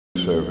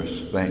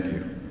service. Thank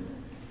you.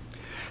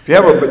 If you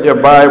have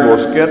your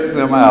Bibles, get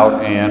them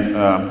out, and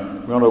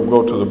we're going to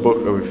go to the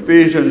book of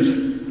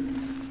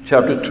Ephesians,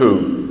 chapter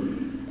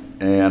 2,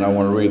 and I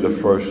want to read the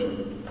first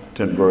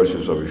 10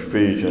 verses of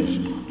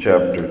Ephesians,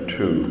 chapter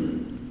 2.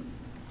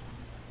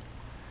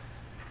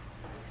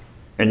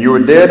 And you were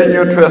dead in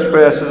your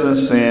trespasses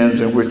and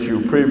sins, in which you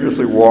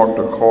previously walked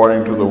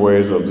according to the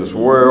ways of this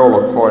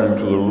world, according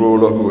to the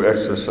ruler who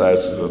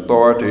exercises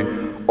authority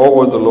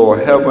over the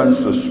lower heavens,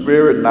 the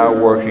spirit now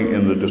working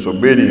in the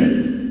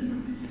disobedient.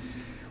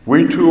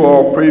 We too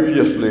all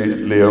previously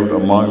lived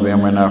among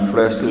them in our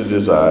fleshly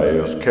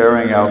desires,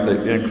 carrying out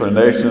the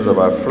inclinations of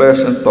our flesh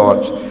and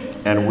thoughts,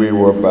 and we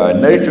were by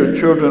nature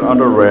children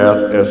under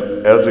wrath,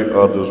 as the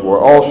others were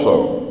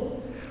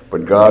also.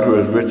 But God, who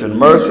is rich in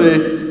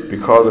mercy,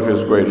 because of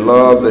his great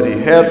love that he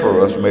had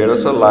for us, made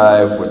us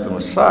alive with the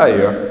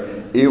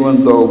Messiah,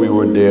 even though we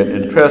were dead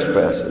in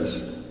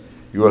trespasses.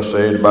 You are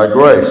saved by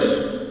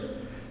grace.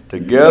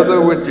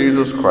 Together with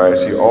Jesus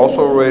Christ, he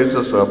also raised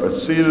us up and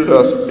seated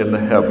us in the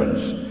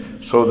heavens,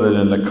 so that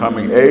in the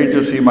coming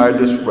ages he might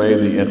display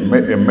the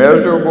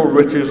immeasurable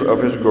riches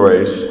of his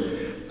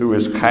grace through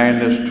his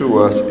kindness to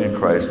us in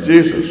Christ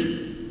Jesus.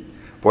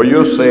 For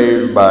you're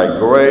saved by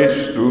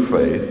grace through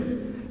faith,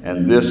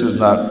 and this is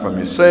not from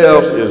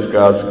yourselves, it is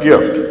God's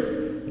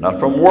gift, not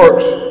from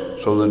works,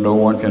 so that no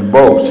one can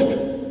boast.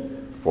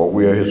 For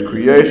we are his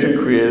creation,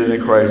 created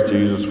in Christ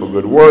Jesus for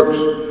good works,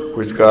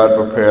 which God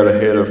prepared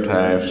ahead of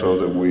time so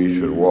that we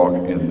should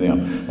walk in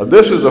them. Now,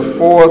 this is the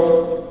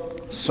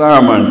fourth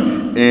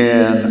sermon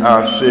in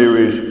our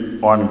series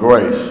on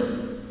grace.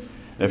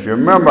 If you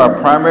remember,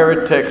 our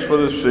primary text for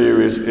the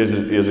series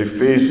is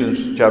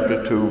Ephesians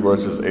chapter 2,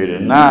 verses 8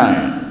 and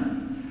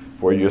 9.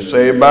 For you're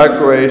saved by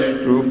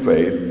grace through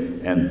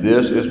faith, and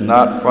this is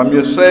not from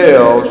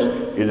yourselves,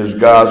 it is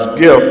God's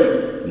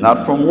gift,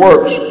 not from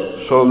works,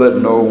 so that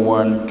no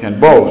one can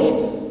boast.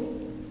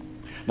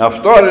 Now,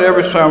 I've started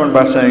every sermon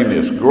by saying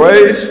this: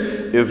 grace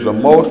is the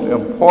most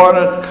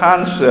important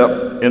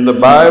concept in the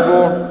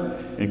Bible,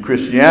 in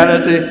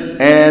Christianity,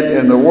 and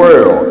in the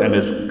world, and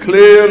is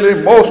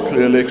most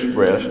clearly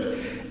expressed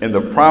in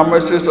the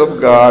promises of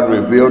God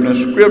revealed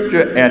in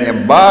Scripture and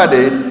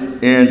embodied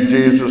in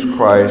Jesus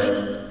Christ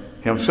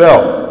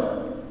himself.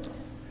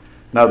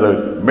 Now,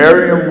 the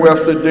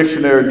Merriam-Webster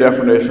Dictionary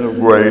definition of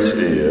grace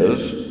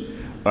is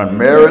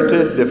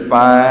unmerited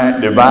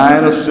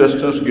divine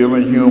assistance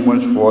given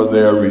humans for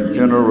their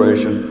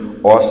regeneration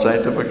or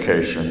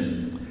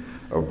sanctification,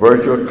 a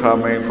virtue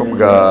coming from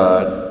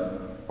God,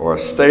 or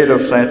a state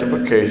of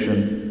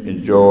sanctification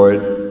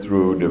enjoyed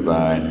through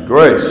divine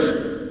grace.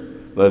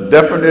 The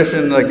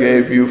definition I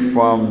gave you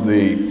from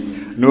the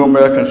New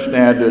American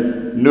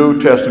Standard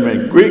New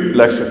Testament Greek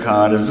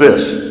lexicon is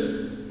this: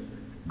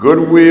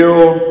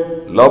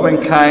 goodwill,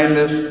 loving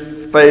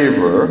kindness,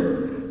 favor,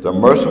 the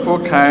merciful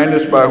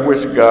kindness by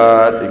which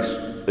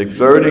God,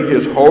 exerting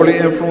his holy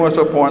influence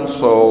upon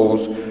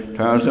souls,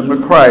 turns them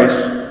to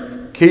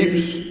Christ,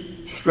 keeps,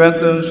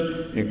 strengthens,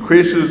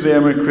 increases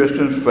them in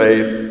Christian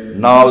faith,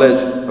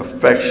 knowledge,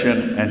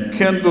 affection, and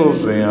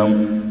kindles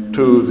them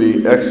to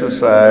the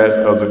exercise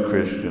of the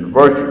Christian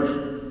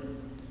virtues.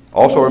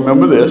 Also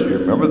remember this,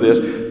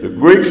 the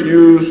Greeks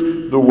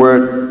use the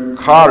word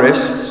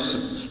charis.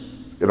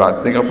 If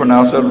I think I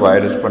pronounced that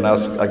right, it's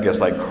pronounced, I guess,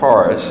 like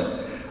charis.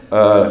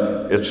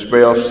 It's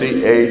spelled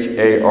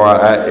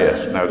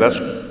C-H-A-R-I-S. Now,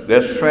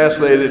 that's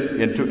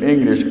translated into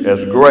English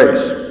as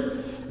grace.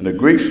 And the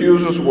Greeks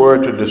use this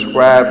word to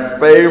describe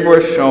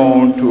favor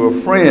shown to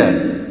a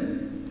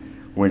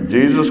friend. When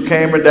Jesus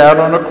came and died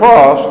on the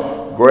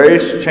cross,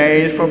 grace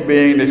changed from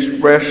being an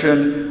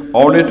expression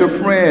only to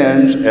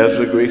friends, as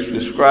the Greeks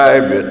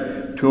described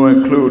it, to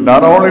include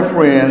not only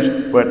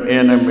friends, but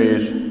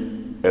enemies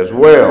as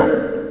well.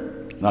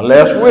 Now,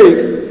 last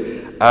week,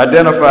 I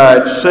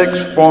identified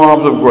 6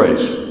 forms of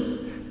grace.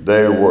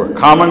 They were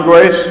common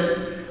grace,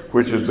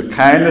 which is the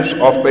kindness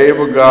or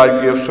favor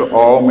God gives to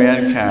all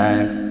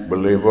mankind,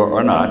 believer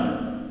or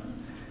not.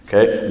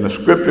 Okay, and the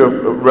scripture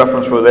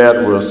reference for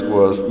that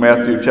was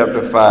Matthew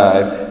chapter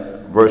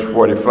 5, verse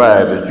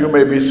 45, that you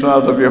may be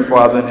sons of your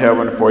Father in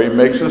heaven, for he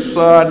makes his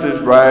sun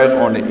to rise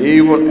on the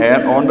evil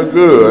and on the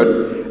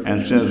good,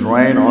 and sends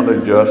rain on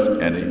the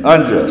just and the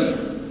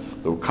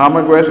unjust. So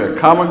common grace and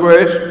common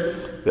grace.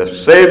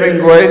 There's saving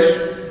grace,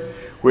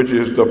 which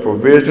is the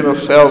provision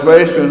of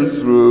salvation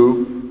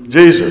through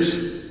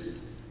Jesus.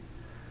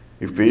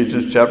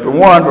 Ephesians chapter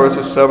 1,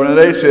 verses 7 and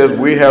 8 says,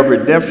 we have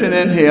redemption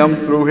in him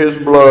through his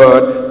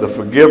blood, the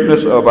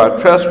forgiveness of our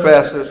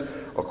trespasses,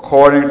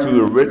 according to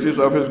the riches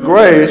of his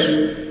grace,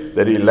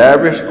 that he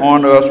lavished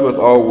on us with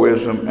all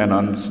wisdom and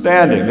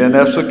understanding. Then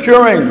there's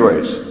securing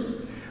grace,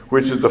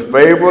 which is the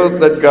favor of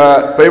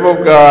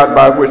God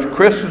by which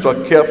Christians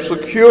are kept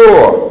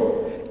secure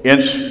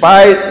in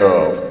spite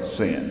of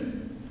sin.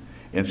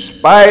 In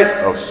spite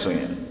of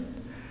sin.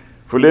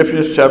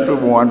 Philippians chapter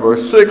 1,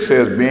 verse 6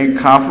 says, being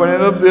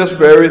confident of this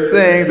very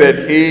thing,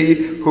 that he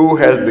who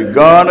has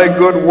begun a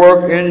good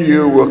work in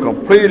you will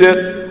complete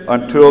it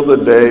until the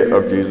day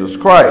of Jesus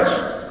Christ.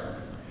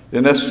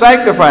 Then there's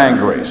sanctifying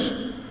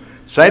grace,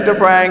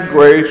 Sanctifying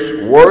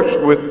grace works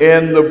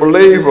within the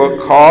believer,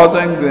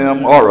 causing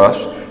them or us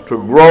to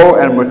grow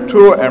and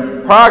mature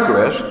and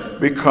progress,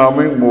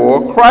 becoming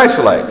more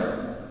Christ-like.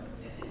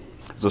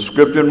 The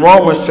scripture in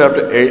Romans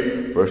chapter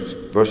 8,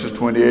 verses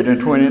 28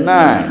 and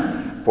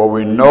 29. For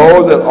we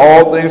know that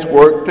all things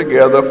work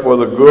together for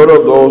the good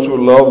of those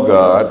who love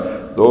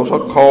God, those who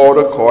are called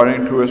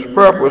according to his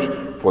purpose.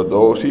 For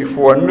those he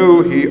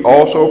foreknew, he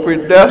also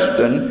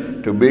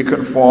predestined to be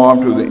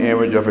conformed to the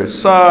image of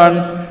his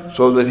Son,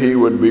 so that he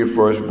would be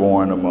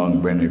firstborn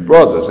among many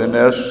brothers. And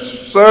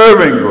there's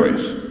serving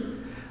grace.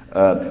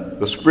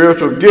 The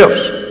spiritual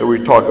gifts that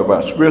we talk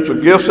about.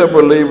 Spiritual gifts that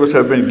believers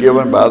have been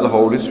given by the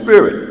Holy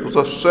Spirit. Those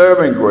are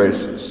serving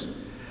graces.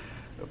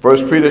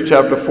 1 Peter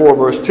chapter 4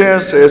 verse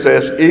 10 says,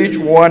 as each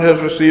one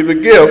has received a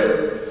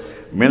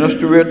gift,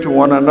 minister it to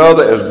one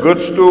another as good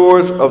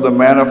stewards of the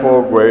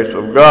manifold grace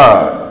of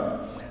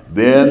God.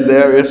 Then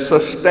there is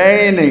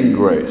sustaining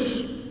grace.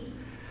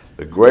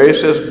 The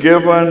grace is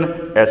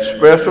given at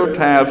special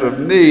times of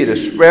need,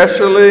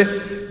 especially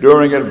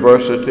during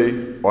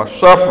adversity or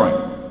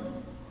suffering.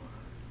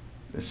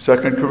 2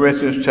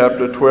 Corinthians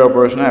chapter 12,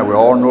 verse 9. We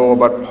all know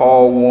about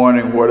Paul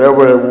wanting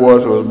whatever it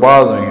was that was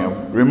bothering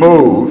him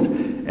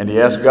removed, and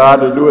he asked God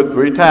to do it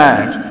 3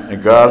 times,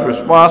 and God's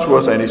response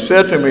was, and he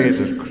said to me,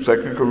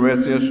 2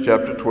 Corinthians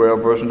chapter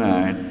 12, verse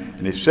 9,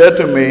 and he said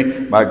to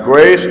me, my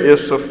grace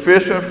is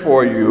sufficient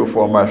for you,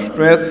 for my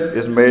strength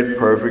is made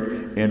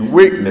perfect in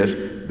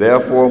weakness.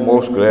 Therefore,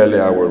 most gladly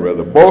I would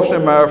rather boast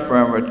in my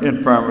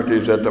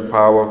infirmities, that the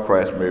power of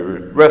Christ may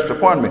rest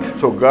upon me.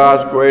 So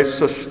God's grace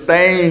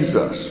sustains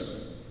us.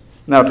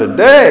 Now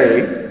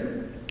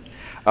today,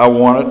 I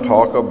want to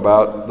talk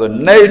about the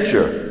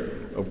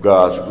nature of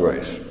God's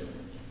grace.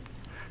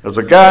 There's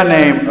a guy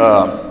named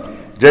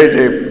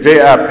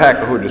J.I.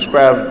 Packer who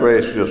describes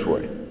grace this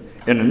way.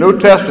 In the New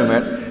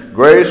Testament,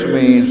 grace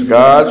means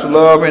God's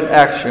love in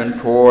action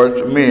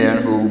towards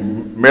men who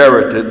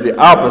merited the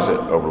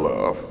opposite of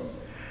love.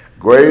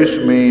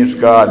 Grace means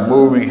God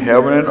moving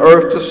heaven and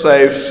earth to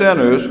save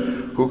sinners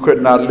who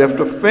could not lift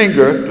a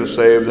finger to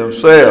save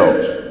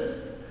themselves.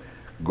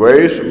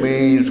 Grace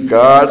means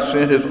God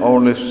sent his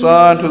only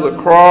Son to the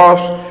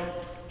cross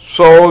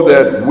so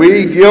that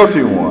we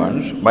guilty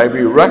ones might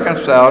be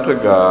reconciled to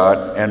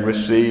God and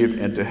received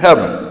into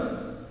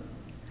heaven.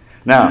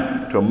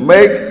 Now, to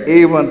make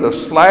even the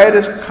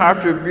slightest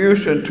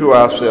contribution to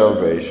our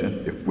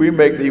salvation, if we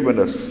make even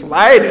the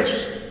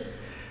slightest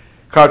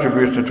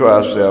contribution to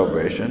our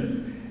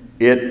salvation,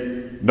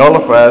 it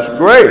nullifies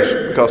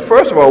grace. Because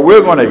first of all,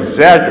 we're going to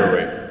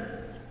exaggerate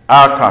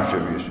our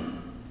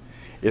contribution.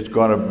 It's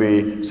going to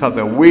be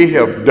something we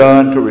have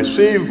done to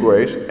receive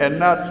grace, and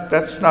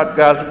that's not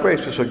God's grace.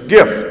 It's a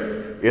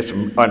gift. It's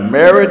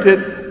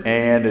unmerited,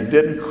 and it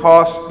doesn't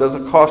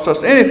cost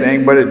us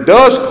anything, but it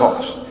does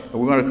cost. And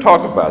we're going to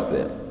talk about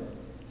that.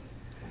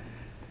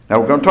 Now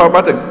we're going to talk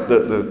about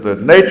the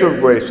nature of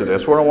grace today.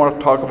 That's what I want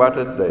to talk about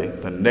today,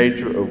 the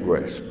nature of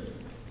grace.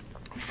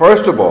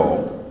 First of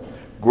all,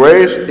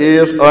 grace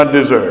is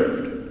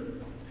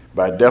undeserved.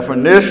 By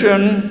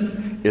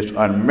definition, it's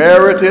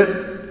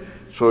unmerited.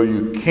 So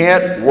you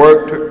can't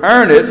work to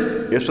earn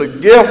it. It's a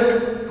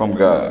gift from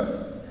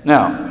God.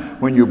 Now,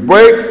 when you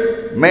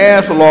break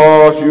man's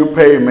laws, you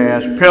pay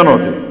man's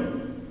penalty.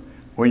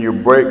 When you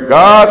break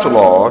God's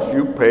laws,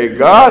 you pay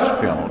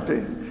God's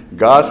penalty.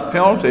 God's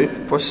penalty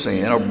for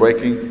sin or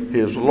breaking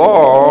his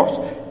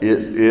laws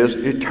is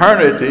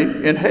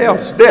eternity in hell.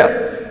 It's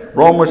death.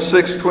 Romans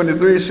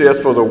 6:23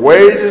 says, for the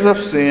wages of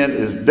sin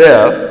is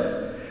death,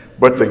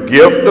 but the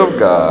gift of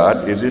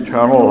God is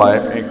eternal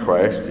life in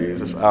Christ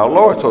Jesus our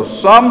Lord. So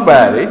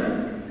somebody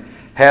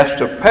has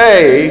to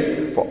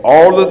pay for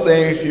all the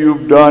things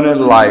you've done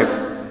in life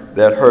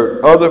that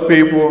hurt other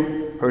people,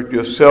 hurt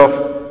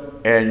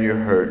yourself, and you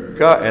hurt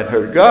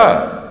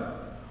God.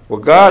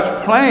 Well,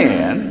 God's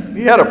plan,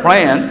 he had a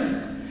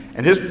plan,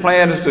 and his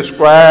plan is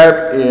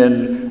described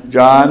in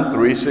John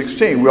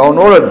 3:16. We all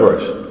know that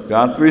verse.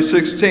 John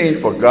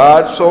 3:16, for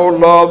God so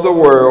loved the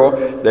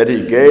world that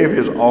he gave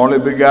his only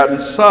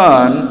begotten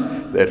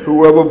Son, that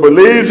whoever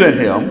believes in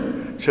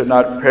him should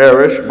not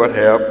perish but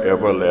have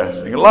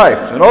everlasting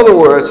life. In other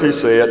words, he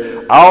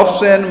said, I'll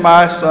send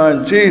my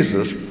Son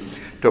Jesus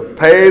to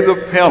pay the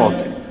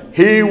penalty.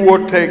 He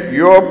will take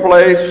your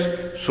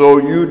place so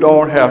you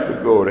don't have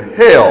to go to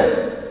hell.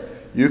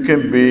 You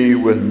can be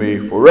with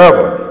me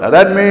forever. Now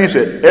that means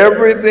that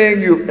everything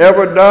you've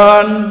ever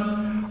done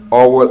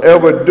or will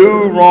ever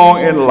do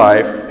wrong in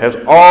life has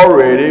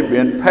already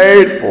been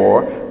paid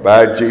for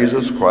by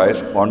Jesus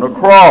Christ on the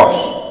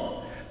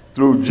cross.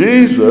 Through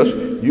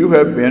Jesus, you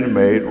have been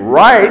made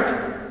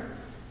right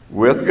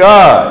with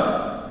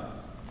God.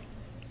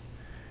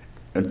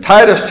 In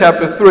Titus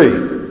chapter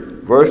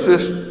 3,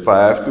 verses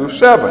 5 through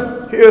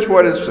 7, here's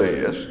what it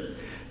says.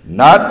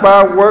 Not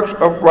by works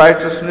of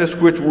righteousness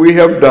which we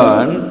have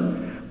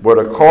done, but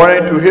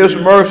according to his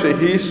mercy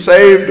he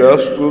saved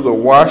us through the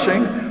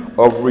washing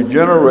of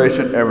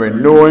regeneration and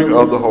renewing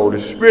of the Holy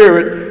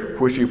Spirit,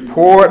 which he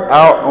poured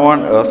out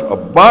on us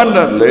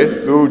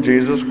abundantly through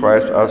Jesus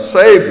Christ our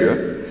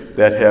Savior,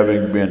 that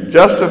having been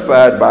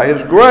justified by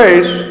his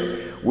grace,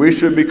 we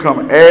should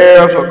become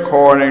heirs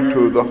according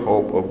to the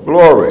hope of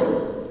glory.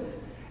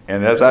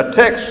 And as our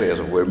text says,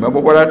 remember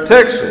what our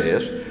text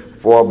says,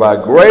 for by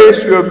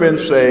grace you have been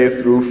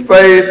saved through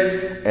faith,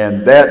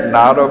 and that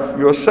not of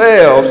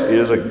yourselves,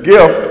 is a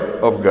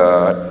gift of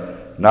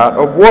God, not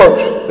of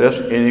works,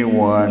 lest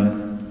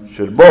anyone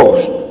should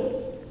boast.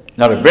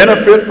 Now to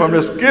benefit from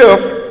this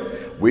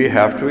gift, we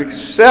have to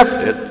accept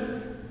it,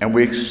 and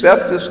we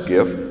accept this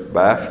gift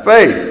by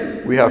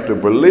faith. We have to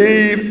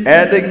believe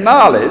and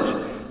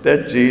acknowledge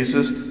that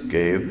Jesus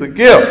gave the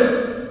gift.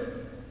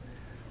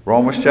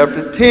 Romans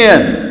chapter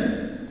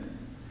 10,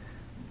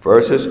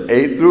 verses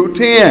 8 through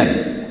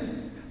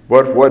 10.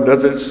 But what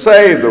does it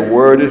say? The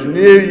word is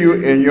near you,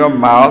 in your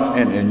mouth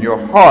and in your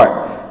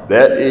heart.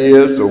 That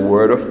is the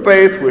word of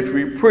faith which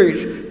we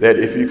preach, that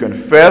if you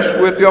confess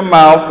with your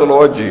mouth the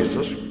Lord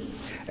Jesus,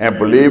 and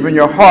believe in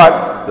your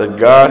heart that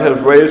God has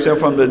raised him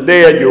from the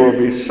dead, you will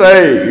be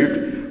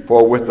saved.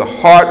 For with the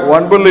heart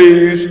one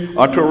believes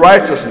unto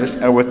righteousness,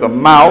 and with the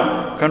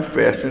mouth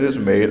confession is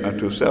made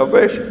unto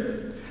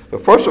salvation. So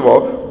first of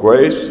all,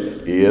 grace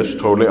is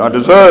totally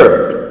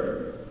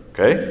undeserved.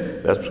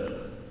 Okay? That's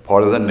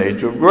part of the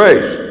nature of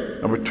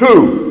grace. Number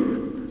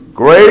two,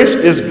 grace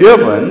is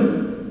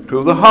given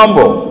to the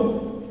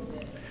humble.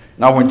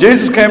 Now when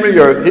Jesus came to the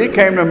earth, he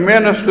came to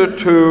minister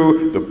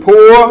to the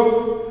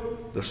poor,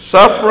 the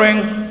suffering,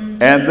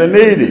 and the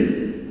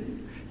needy.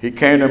 He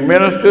came to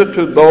minister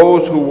to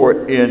those who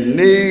were in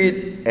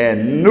need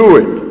and knew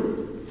it.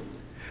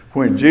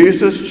 When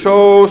Jesus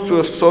chose to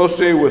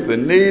associate with the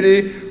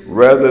needy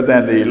rather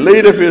than the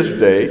elite of his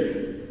day,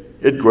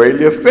 it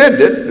greatly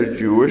offended the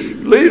Jewish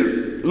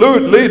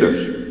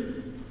leaders.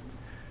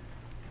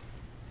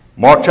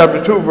 Mark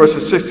chapter 2,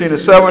 verses 16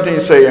 and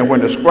 17 say, and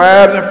when the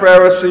scribes and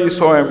Pharisees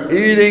saw him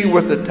eating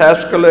with the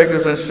tax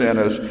collectors and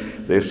sinners,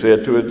 they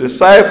said to his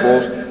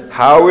disciples,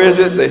 how is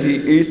it that he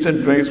eats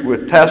and drinks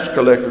with tax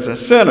collectors and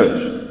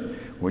sinners?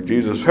 When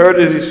Jesus heard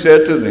it, he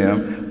said to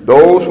them,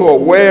 those who are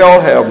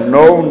well have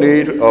no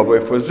need of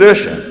a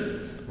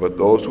physician, but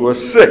those who are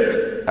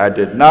sick. I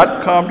did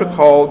not come to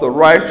call the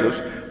righteous,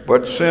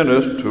 but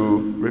sinners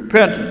to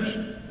repentance.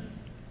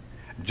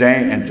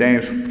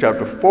 James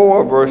chapter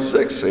 4, verse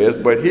 6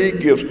 says, but he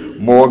gives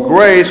more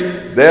grace.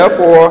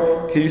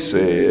 Therefore, he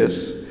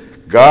says,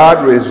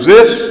 God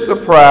resists the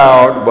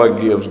proud, but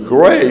gives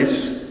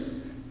grace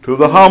to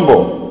the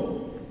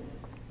humble.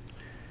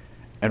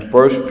 And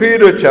 1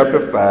 Peter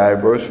chapter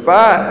 5, verse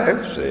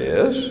 5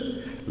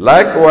 says,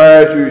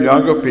 likewise, you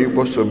younger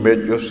people, submit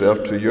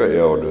yourself to your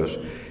elders.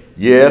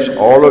 Yes,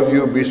 all of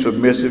you be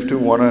submissive to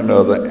one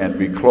another, and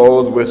be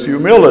clothed with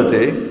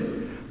humility,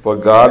 for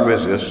God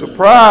resists the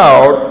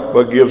proud,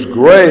 but gives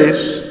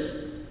grace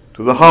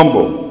to the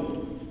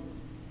humble.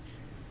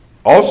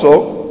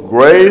 Also,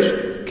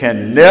 grace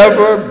can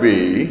never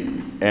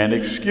be an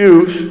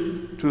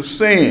excuse to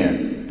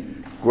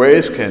sin.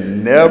 Grace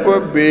can never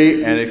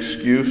be an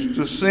excuse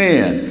to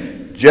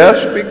sin.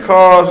 Just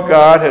because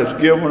God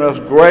has given us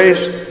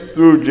grace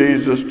through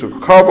Jesus to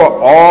cover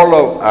all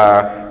of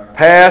our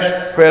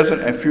past,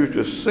 present, and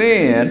future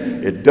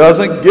sin, it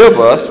doesn't give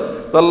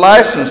us the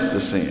license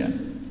to sin.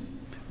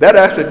 That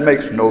actually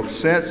makes no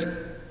sense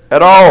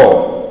at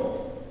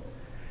all.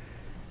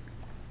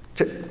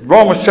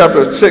 Romans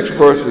chapter 6,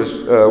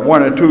 verses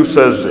 1 and 2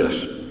 says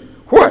this.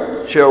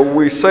 What shall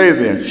we say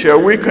then?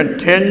 Shall we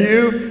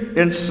continue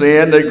in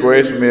sin that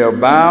grace may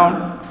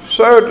abound?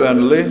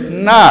 Certainly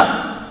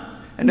not.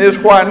 And here's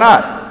why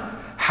not.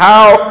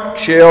 How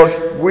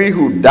shall we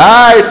who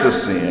died to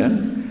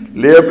sin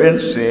live in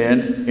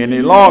sin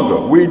any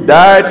longer? We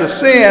died to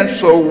sin,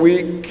 so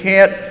we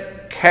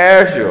can't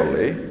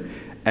casually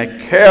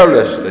and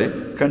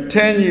carelessly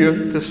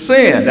continue to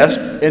sin.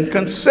 That's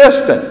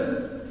inconsistent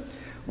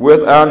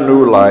with our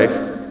new life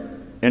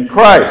in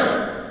Christ.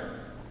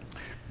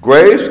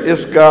 Grace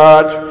is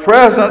God's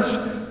presence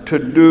to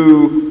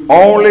do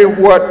only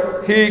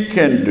what he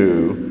can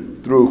do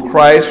through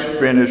Christ's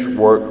finished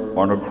work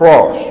on the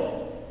cross.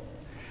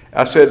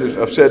 I've said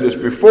this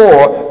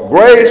before.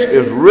 Grace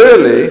is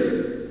really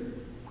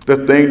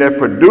the thing that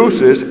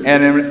produces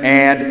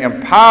and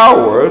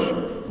empowers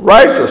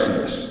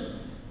righteousness.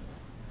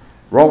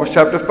 Romans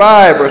chapter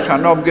 5, verse, I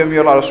know I'm giving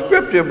you a lot of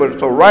scripture, but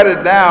so write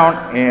it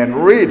down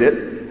and read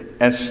it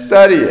and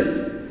study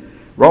it.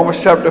 Romans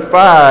chapter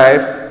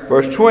 5,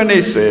 verse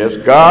 20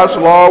 says, God's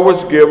law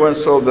was given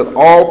so that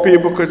all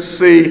people could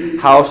see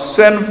how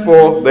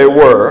sinful they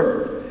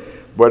were.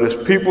 But as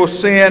people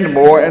sinned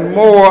more and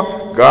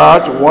more,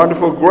 God's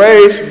wonderful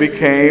grace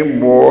became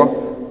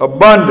more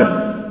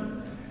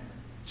abundant.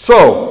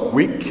 So,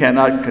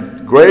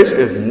 grace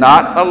is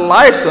not a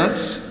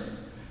license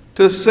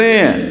to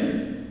sin.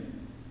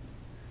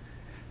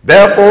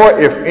 Therefore,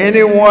 if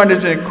anyone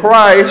is in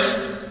Christ,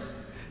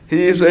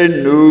 he is a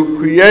new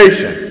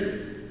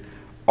creation.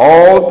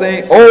 Old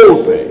things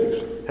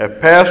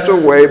have passed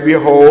away.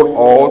 Behold,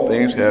 all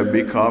things have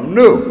become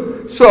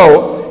new.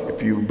 So,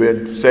 if you've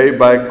been saved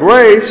by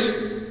grace,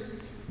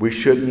 we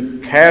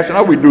shouldn't cast.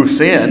 Now we do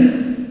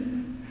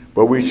sin,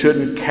 But we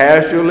shouldn't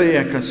casually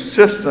and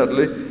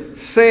consistently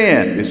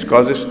sin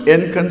because it's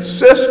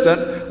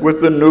inconsistent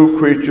with the new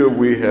creature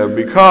we have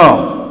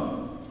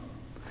become.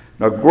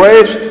 Now,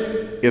 grace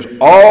is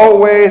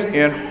always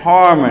in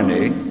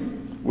harmony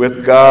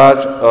with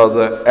God's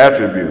other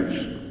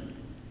attributes.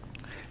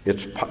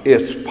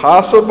 It's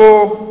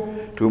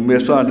possible to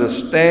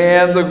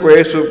misunderstand the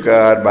grace of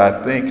God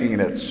by thinking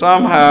that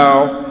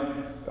somehow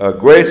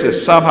grace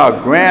is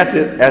somehow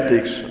granted at the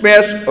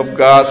expense of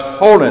God's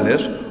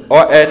holiness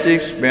or at the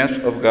expense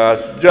of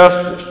God's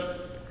justice.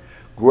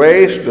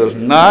 Grace does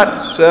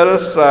not set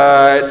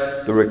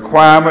aside the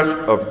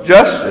requirements of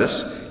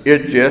justice,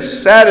 it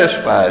just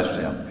satisfies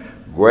them.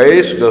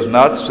 Grace does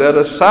not set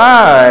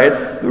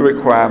aside the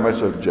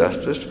requirements of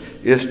justice,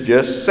 it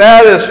just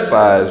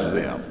satisfies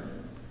them.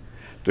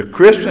 The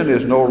Christian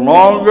is no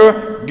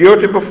longer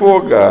guilty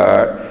before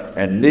God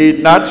and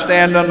need not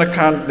stand under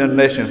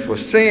condemnation for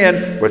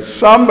sin, but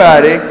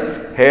somebody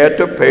had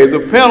to pay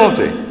the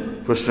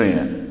penalty for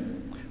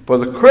sin. For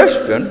the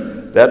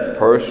Christian, that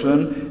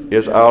person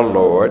is our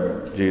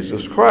Lord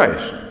Jesus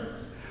Christ.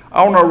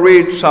 I want to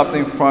read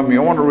something from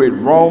you. I want to read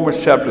Romans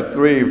chapter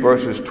 3,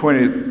 verses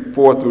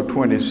 24 through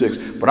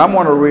 26, but I'm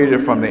going to read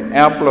it from the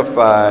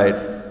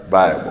Amplified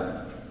Bible.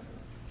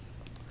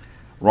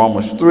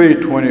 Romans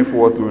 3,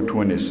 24 through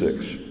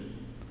 26.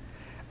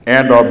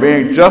 And are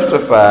being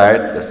justified,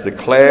 as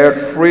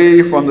declared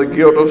free from the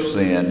guilt of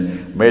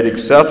sin, made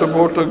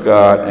acceptable to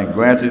God and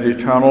granted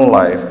eternal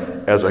life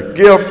as a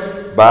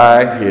gift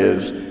by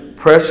his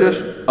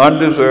precious,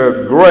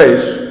 undeserved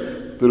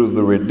grace through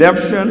the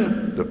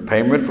redemption, the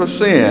payment for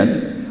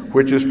sin,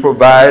 which is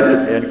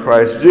provided in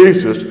Christ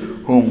Jesus,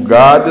 whom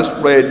God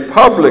displayed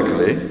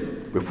publicly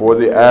before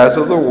the eyes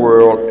of the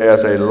world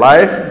as a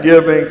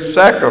life-giving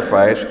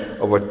sacrifice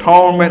of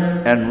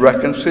atonement and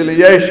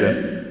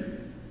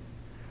reconciliation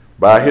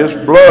by his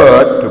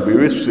blood to be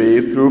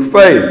received through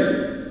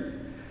faith.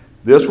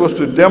 This was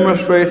to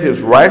demonstrate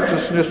his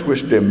righteousness,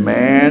 which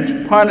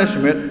demands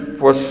punishment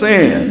for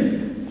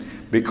sin,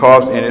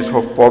 because in his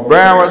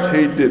forbearance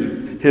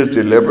his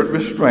deliberate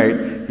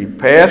restraint, he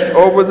passed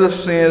over the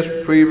sins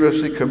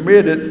previously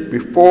committed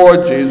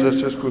before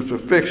Jesus'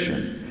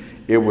 crucifixion.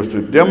 It was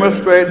to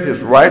demonstrate his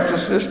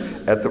righteousness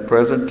at the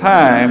present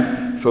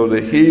time, so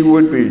that he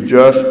would be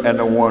just and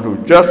the one who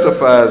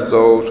justifies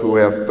those who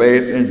have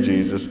faith in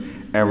Jesus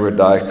and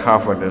rely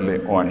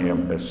confidently on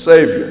him as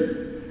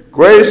Savior.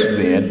 Grace,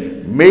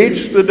 then,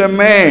 meets the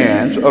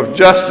demands of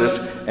justice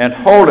and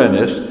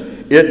holiness.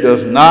 It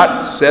does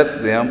not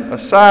set them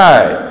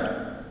aside.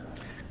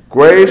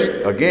 Grace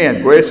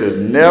is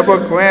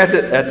never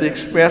granted at the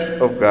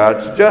expense of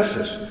God's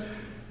justice.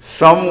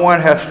 Someone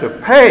has to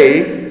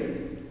pay,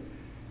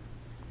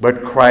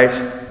 but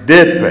Christ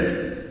did pay.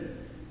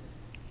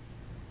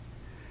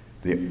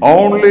 The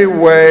only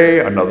way,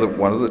 another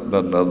part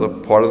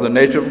of the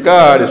nature of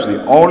God is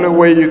the only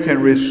way you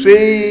can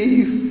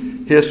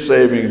receive his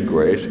saving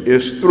grace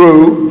is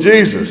through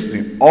Jesus.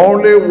 The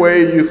only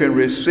way you can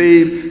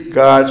receive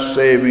God's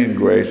saving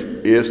grace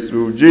is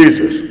through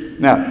Jesus.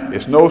 Now,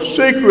 it's no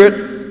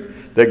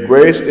secret that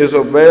grace is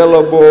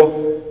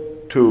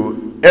available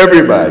to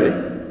everybody,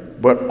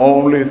 but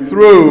only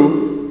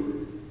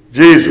through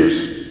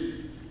Jesus.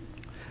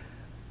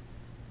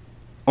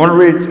 I want to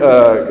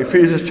read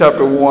Ephesians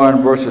chapter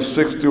 1, verses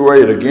 6 through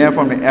 8, again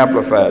from the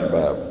Amplified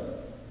Bible.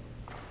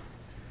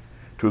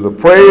 To the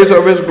praise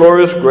of his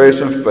glorious grace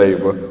and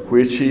favor,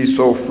 which he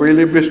so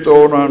freely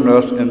bestowed on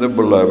us in the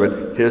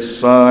beloved, his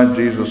Son,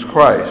 Jesus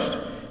Christ.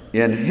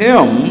 In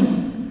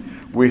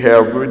him we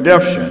have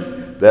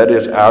redemption, that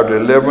is our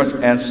deliverance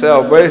and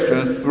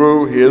salvation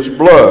through his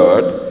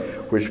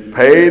blood, which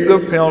paid the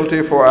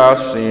penalty for our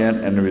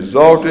sin and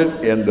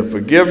resulted in the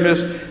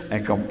forgiveness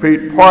and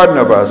complete pardon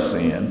of our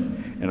sin,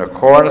 in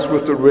accordance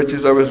with the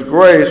riches of his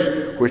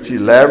grace, which he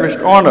lavished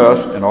on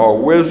us in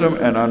all wisdom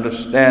and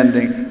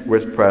understanding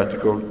with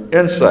practical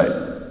insight.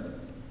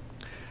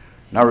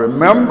 Now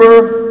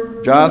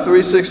remember John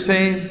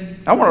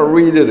 3:16? I want to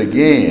read it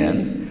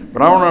again,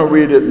 but I want to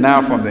read it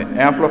now from the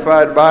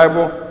Amplified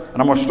Bible,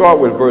 and I'm going to start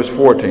with verse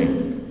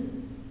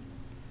 14.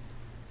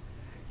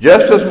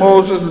 Just as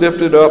Moses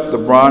lifted up the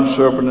bronze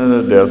serpent in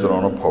the desert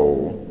on a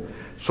pole,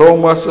 so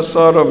must the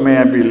Son of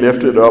Man be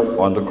lifted up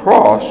on the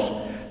cross,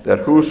 that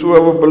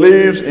whosoever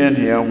believes in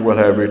him will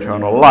have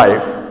eternal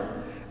life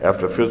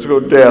after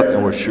physical death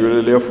and will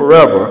surely live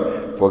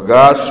forever. For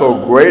God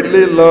so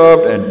greatly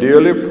loved and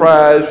dearly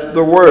prized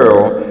the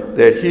world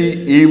that he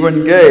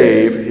even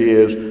gave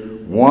his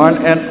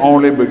one and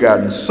only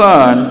begotten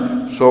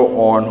Son, so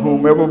on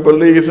whomever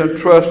believes and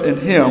trusts in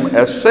him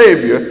as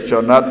Savior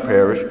shall not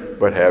perish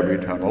but have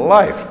eternal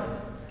life.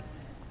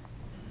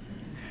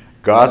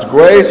 God's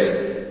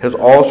grace has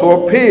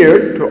also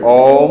appeared to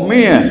all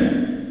men.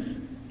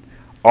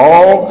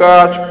 All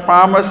God's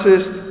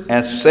promises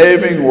and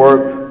saving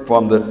work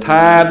from the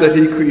time that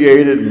he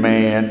created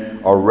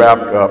man are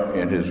wrapped up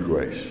in his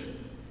grace.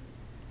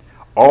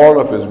 All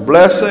of his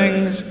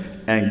blessings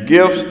and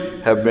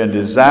gifts have been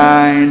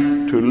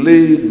designed to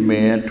lead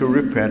men to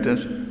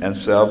repentance and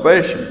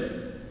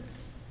salvation.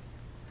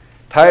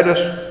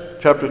 Titus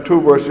chapter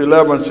 2 verse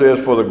 11 says,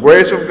 "For the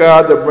grace of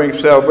God that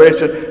brings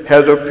salvation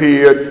has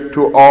appeared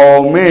to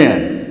all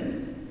men."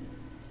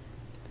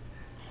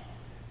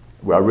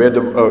 Well, I read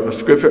the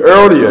scripture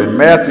earlier in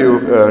Matthew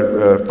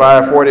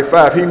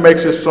 5:45. "He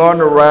makes his sun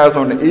to rise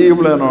on the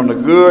evil and on the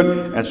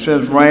good, and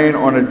sends rain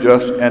on the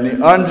just and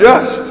the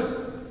unjust."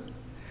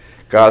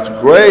 God's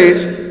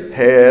grace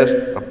has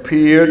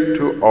appeared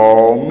to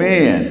all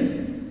men.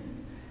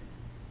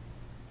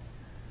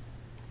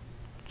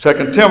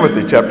 2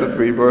 Timothy chapter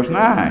 3 verse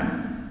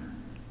 9.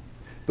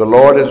 "The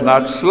Lord is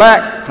not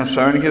slack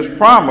concerning his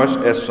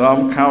promise, as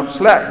some count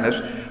slackness,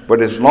 but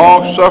is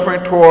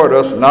long-suffering toward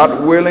us,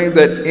 not willing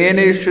that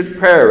any should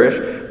perish,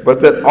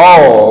 but that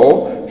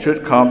all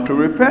should come to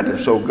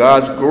repentance." So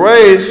God's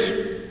grace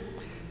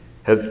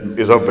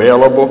is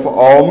available for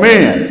all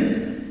men.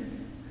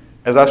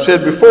 As I've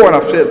said before, and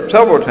I've said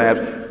several times,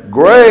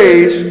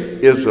 grace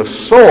is the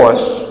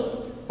source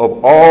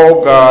of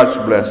all God's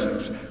blessings.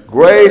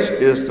 Grace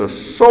is the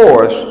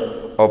source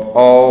of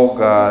all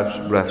God's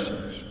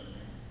blessings.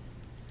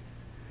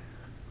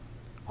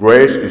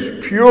 Grace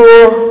is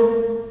pure.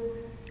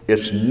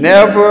 It's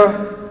never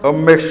a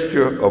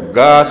mixture of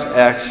God's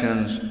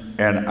actions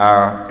and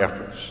our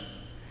efforts.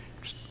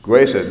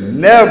 Grace is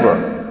never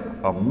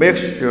a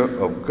mixture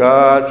of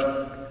God's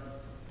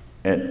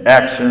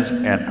actions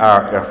and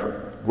our effort.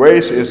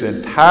 Grace is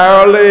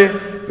entirely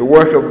the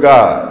work of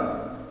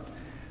God.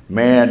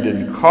 Man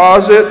didn't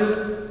cause it,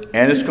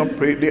 and it's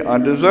completely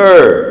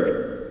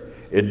undeserved.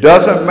 It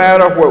doesn't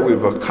matter what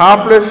we've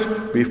accomplished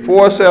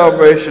before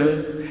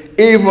salvation,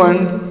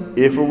 even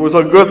if it was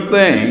a good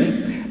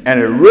thing. And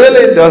it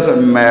really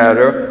doesn't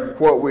matter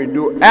what we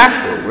do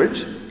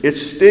afterwards.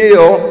 It's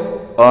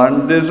still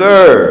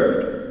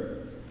undeserved.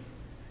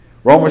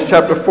 Romans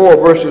chapter 4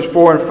 verses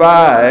 4 and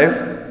 5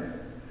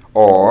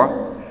 are,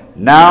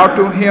 "Now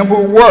to him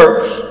who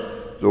works,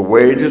 the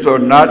wages are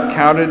not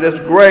counted as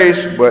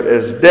grace, but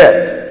as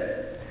debt.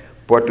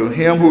 But to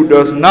him who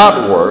does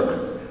not work,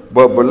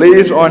 but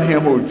believes on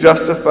him who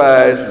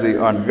justifies the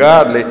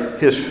ungodly,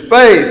 his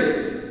faith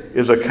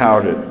is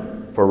accounted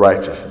for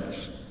righteousness."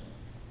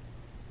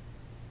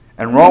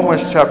 And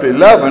Romans chapter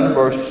 11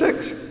 verse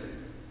 6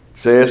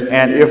 says,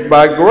 "And if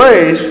by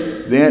grace,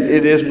 then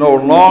it is no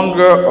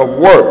longer of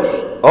works.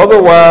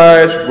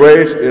 Otherwise,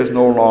 grace is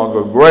no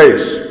longer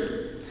grace.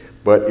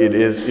 But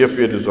if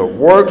it is of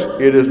works,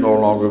 it is no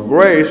longer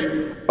grace.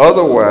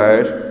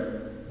 Otherwise,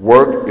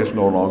 work is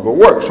no longer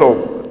work." So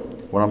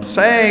what I'm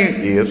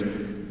saying is,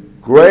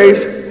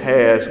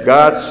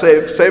 God's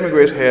saving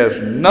grace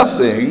has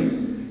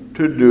nothing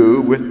to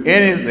do with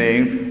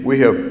anything we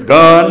have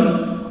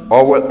done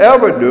or will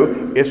ever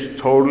do. It's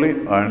totally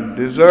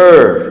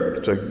undeserved.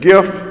 It's a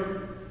gift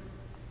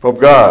from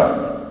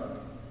God.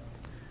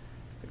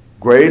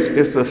 Grace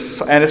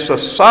is and it's a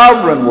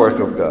sovereign work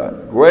of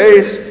God.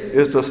 Grace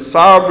is the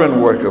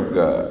sovereign work of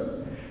God.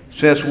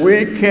 Since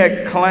we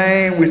can't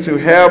claim, we still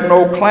have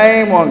no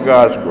claim on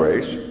God's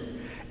grace,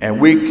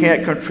 and we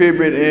can't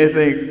contribute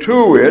anything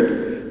to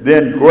it,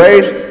 then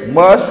grace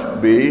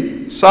must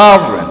be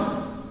sovereign.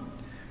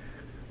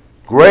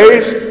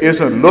 Grace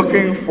isn't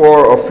looking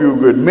for a few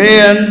good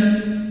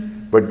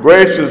men, but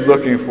grace is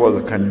looking for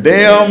the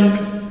condemned,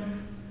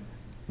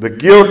 the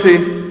guilty,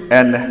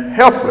 and the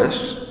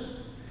helpless.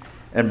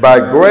 And by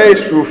grace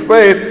through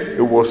faith,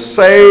 it will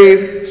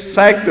save,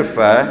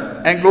 sanctify,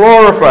 and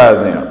glorify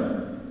them.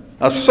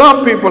 Now,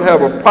 some people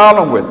have a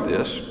problem with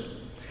this,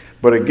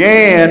 but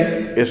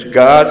again, it's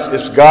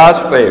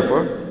God's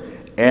favor,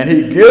 and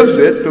he gives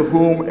it to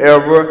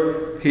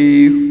whomever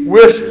he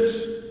wishes.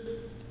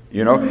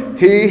 You know,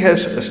 he has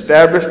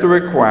established the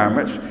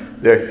requirements.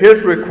 They're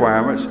his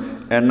requirements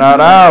and not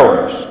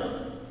ours.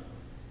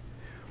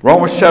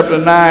 Romans chapter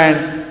 9,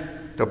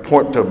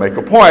 to make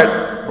a point,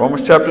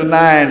 Romans chapter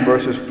 9,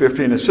 verses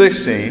 15 and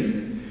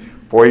 16,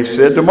 "For he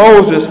said to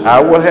Moses,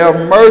 I will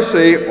have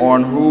mercy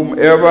on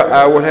whomever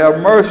I will have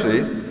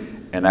mercy,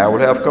 and I will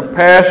have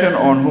compassion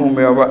on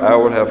whomever I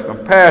will have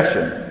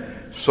compassion.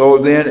 So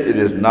then it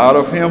is not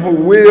of him who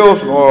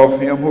wills, nor of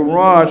him who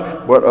runs,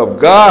 but of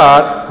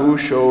God who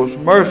shows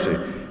mercy."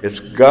 It's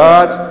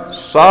God's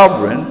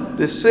sovereign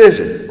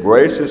decision.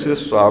 Grace is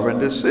his sovereign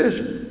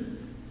decision.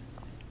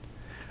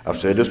 I've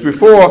said this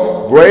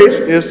before. Grace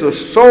is the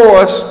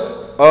source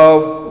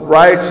of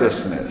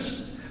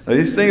righteousness. Now,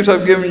 these things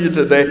I've given you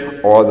today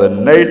are the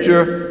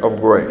nature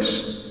of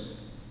grace.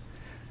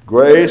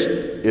 Grace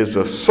is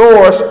the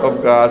source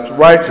of God's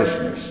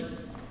righteousness.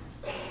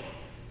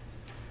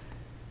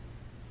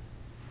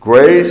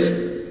 Grace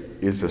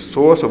is the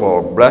source of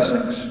all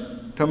blessings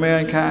to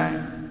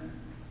mankind,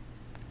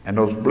 and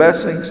those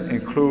blessings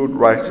include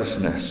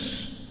righteousness.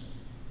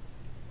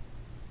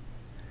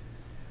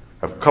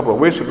 A couple of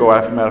weeks ago,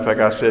 as a matter of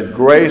fact, I said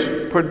grace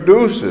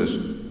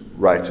produces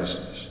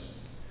righteousness.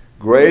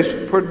 Grace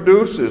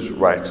produces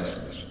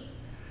righteousness.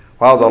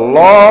 While the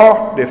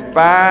law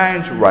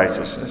defines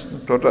righteousness,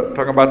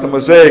 talking about the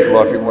Mosaic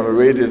law, if you want to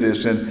read it,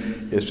 it's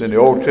in the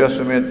Old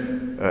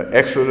Testament,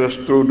 Exodus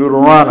through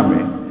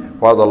Deuteronomy.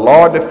 While the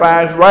law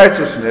defines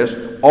righteousness,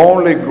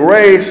 only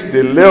grace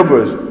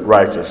delivers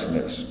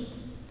righteousness.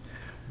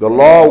 The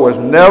law was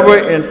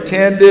never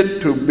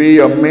intended to be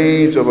a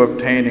means of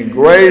obtaining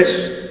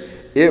grace.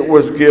 It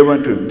was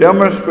given to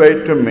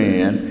demonstrate to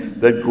men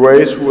that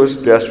grace was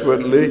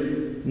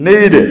desperately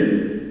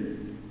needed.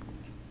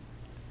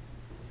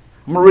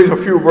 I'm going to read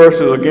a few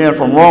verses again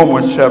from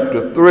Romans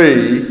chapter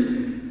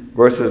 3,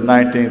 verses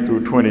 19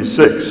 through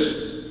 26.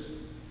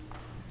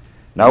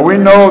 Now we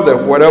know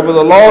that whatever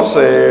the law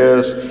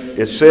says,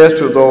 it says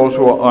to those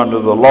who are under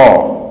the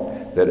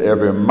law, that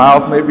every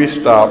mouth may be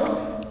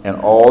stopped and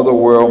all the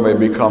world may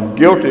become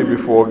guilty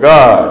before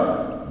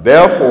God.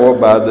 Therefore,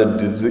 by the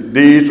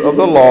deeds of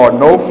the law,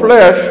 no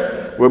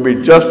flesh will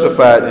be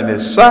justified in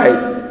his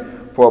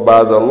sight, for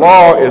by the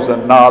law is the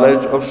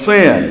knowledge of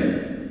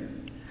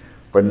sin.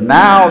 But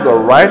now the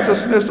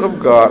righteousness of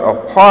God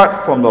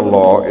apart from the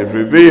law is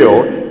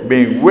revealed,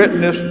 being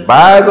witnessed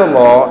by the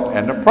law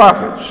and the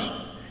prophets,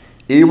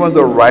 even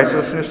the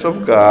righteousness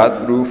of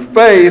God through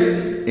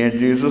faith in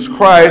Jesus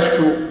Christ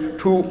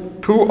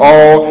to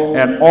all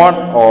and on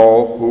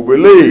all who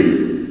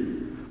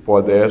believe.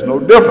 For there is no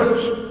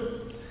difference.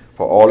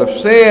 For all have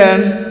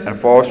sinned and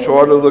fall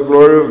short of the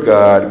glory of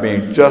God,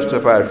 being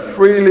justified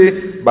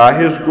freely by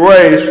his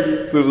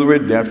grace through the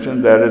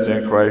redemption that is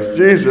in Christ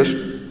Jesus,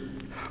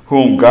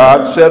 whom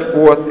God set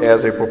forth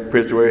as a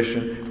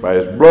propitiation by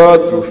his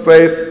blood through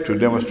faith to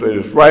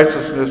demonstrate his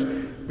righteousness,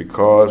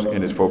 because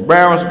in his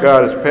forbearance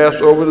God has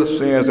passed over the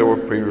sins that were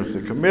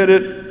previously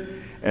committed,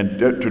 and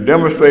to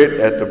demonstrate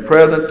at the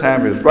present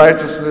time his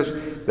righteousness,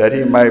 that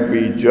he might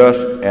be just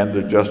and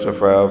the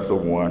justifier of the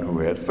one who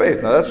had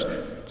faith. Now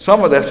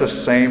some of that's the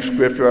same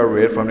scripture I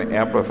read from the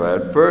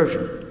Amplified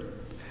Version.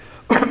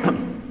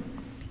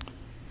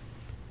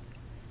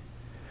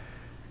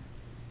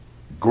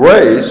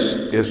 Grace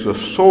is the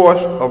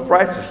source of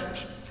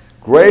righteousness.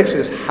 Grace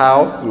is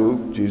how,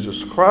 through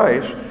Jesus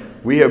Christ,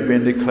 we have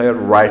been declared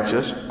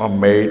righteous or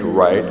made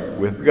right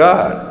with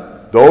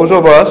God. Those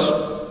of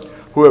us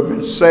who have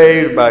been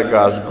saved by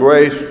God's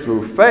grace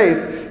through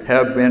faith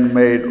have been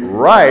made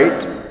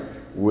right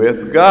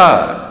with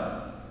God.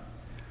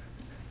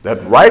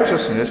 That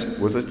righteousness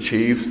was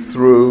achieved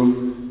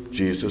through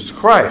Jesus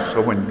Christ.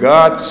 So when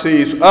God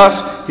sees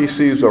us, he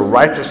sees the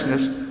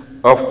righteousness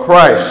of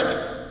Christ.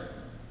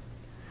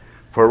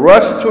 For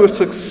us to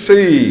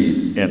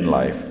succeed in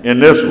life, in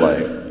this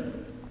life,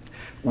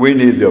 we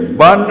need the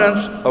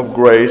abundance of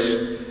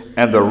grace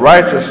and the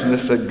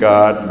righteousness that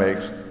God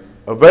makes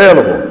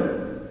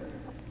available.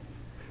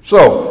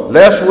 So,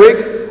 last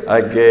week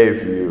I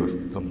gave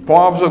you some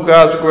forms of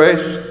God's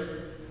grace.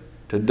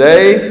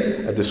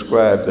 Today I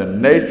described the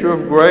nature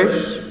of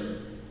grace.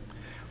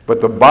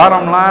 But the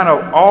bottom line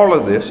of all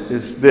of this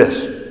is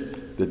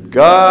this, that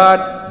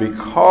God,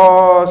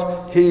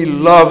 because he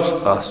loves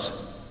us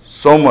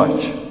so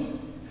much,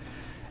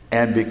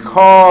 and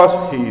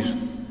because he's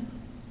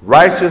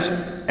righteous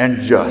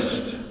and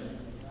just,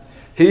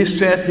 he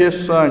sent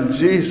his son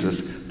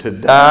Jesus to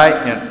die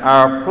in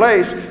our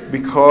place,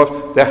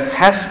 because there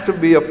has to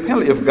be a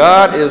penalty. If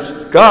God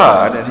is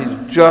God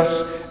and he's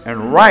just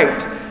and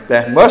right,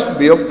 there must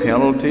be a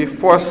penalty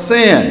for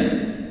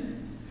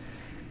sin.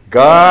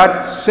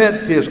 God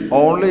sent his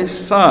only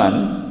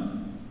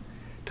son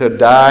to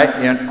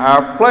die in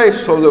our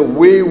place so that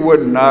we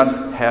would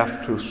not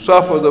have to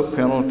suffer the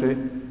penalty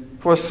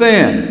for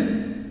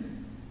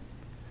sin.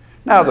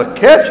 Now the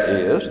catch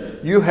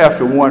is, you have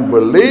to, one,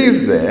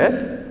 believe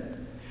that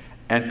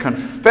and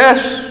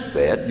confess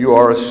that you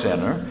are a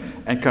sinner,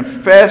 and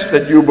confess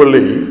that you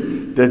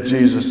believe that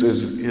Jesus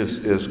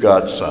is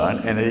God's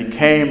son, and that he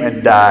came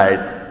and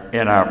died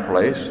in our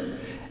place,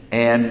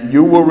 and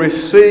you will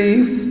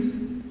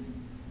receive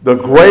the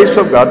grace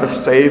of God, the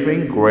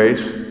saving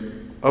grace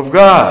of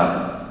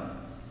God.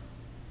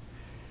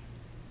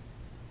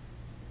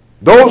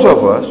 Those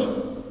of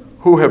us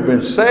who have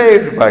been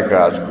saved by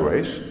God's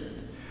grace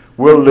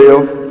will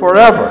live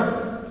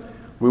forever.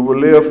 We will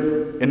live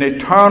an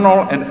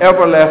eternal and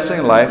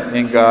everlasting life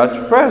in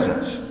God's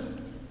presence.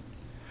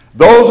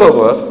 Those of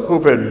us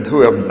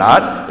who have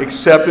not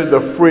accepted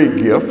the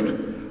free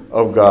gift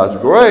of God's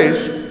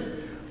grace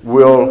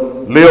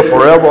will live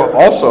forever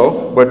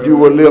also, but you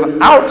will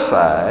live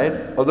outside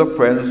of the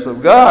presence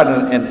of God.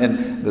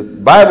 And the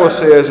Bible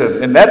says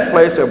that in that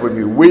place there will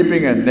be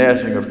weeping and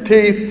gnashing of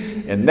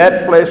teeth. In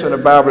that place in the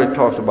Bible it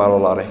talks about a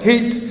lot of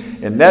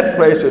heat. In that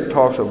place it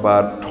talks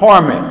about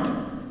torment.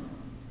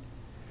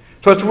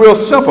 So it's real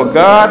simple.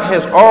 God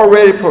has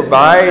already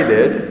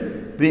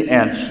provided the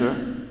answer,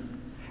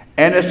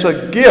 and it's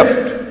a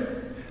gift.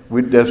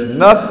 There's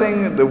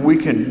nothing that we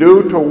can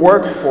do to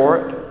work for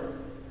it.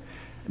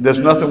 There's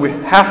nothing we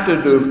have to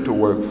do to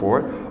work for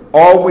it.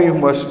 All we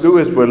must do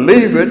is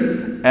believe it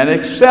and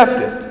accept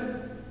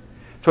it.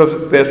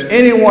 So if there's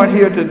anyone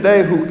here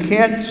today who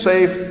can't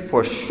say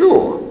for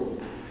sure,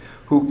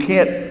 who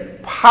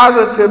can't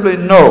positively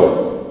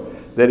know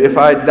that if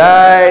I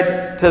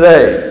died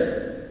today,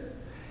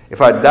 if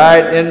I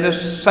died in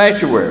this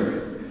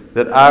sanctuary,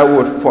 that I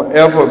would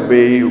forever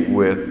be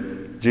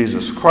with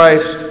Jesus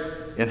Christ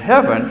in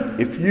heaven,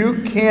 if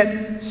you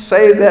can't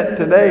say that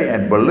today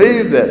and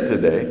believe that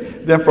today,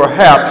 then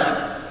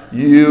perhaps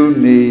you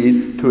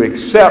need to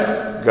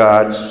accept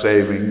God's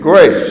saving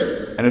grace.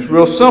 And it's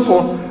real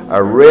simple. I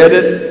read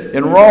it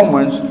in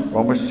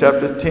Romans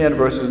chapter 10,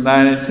 verses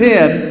 9 and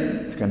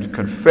 10. You can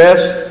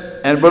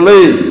confess and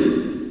believe.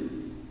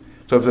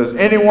 So if there's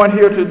anyone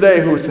here today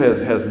who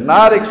has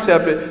not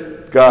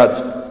accepted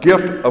God's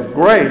gift of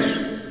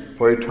grace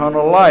for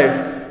eternal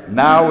life,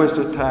 now is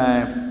the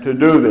time to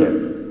do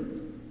that.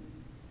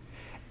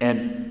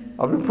 And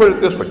I'll put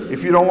it this way.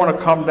 If you don't want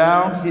to come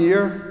down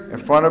here in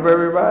front of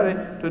everybody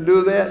to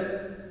do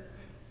that,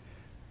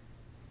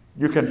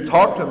 you can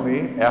talk to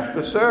me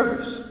after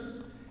service.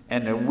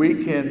 And then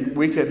we can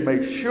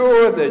make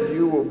sure that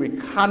you will be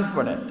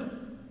confident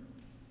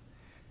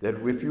that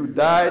if you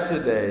die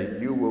today,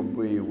 you will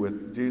be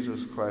with Jesus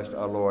Christ,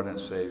 our Lord and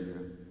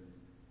Savior,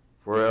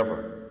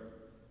 forever.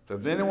 So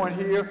if there's anyone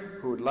here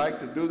who would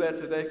like to do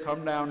that today,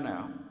 come down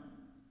now.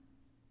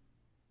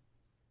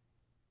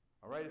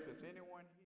 All right?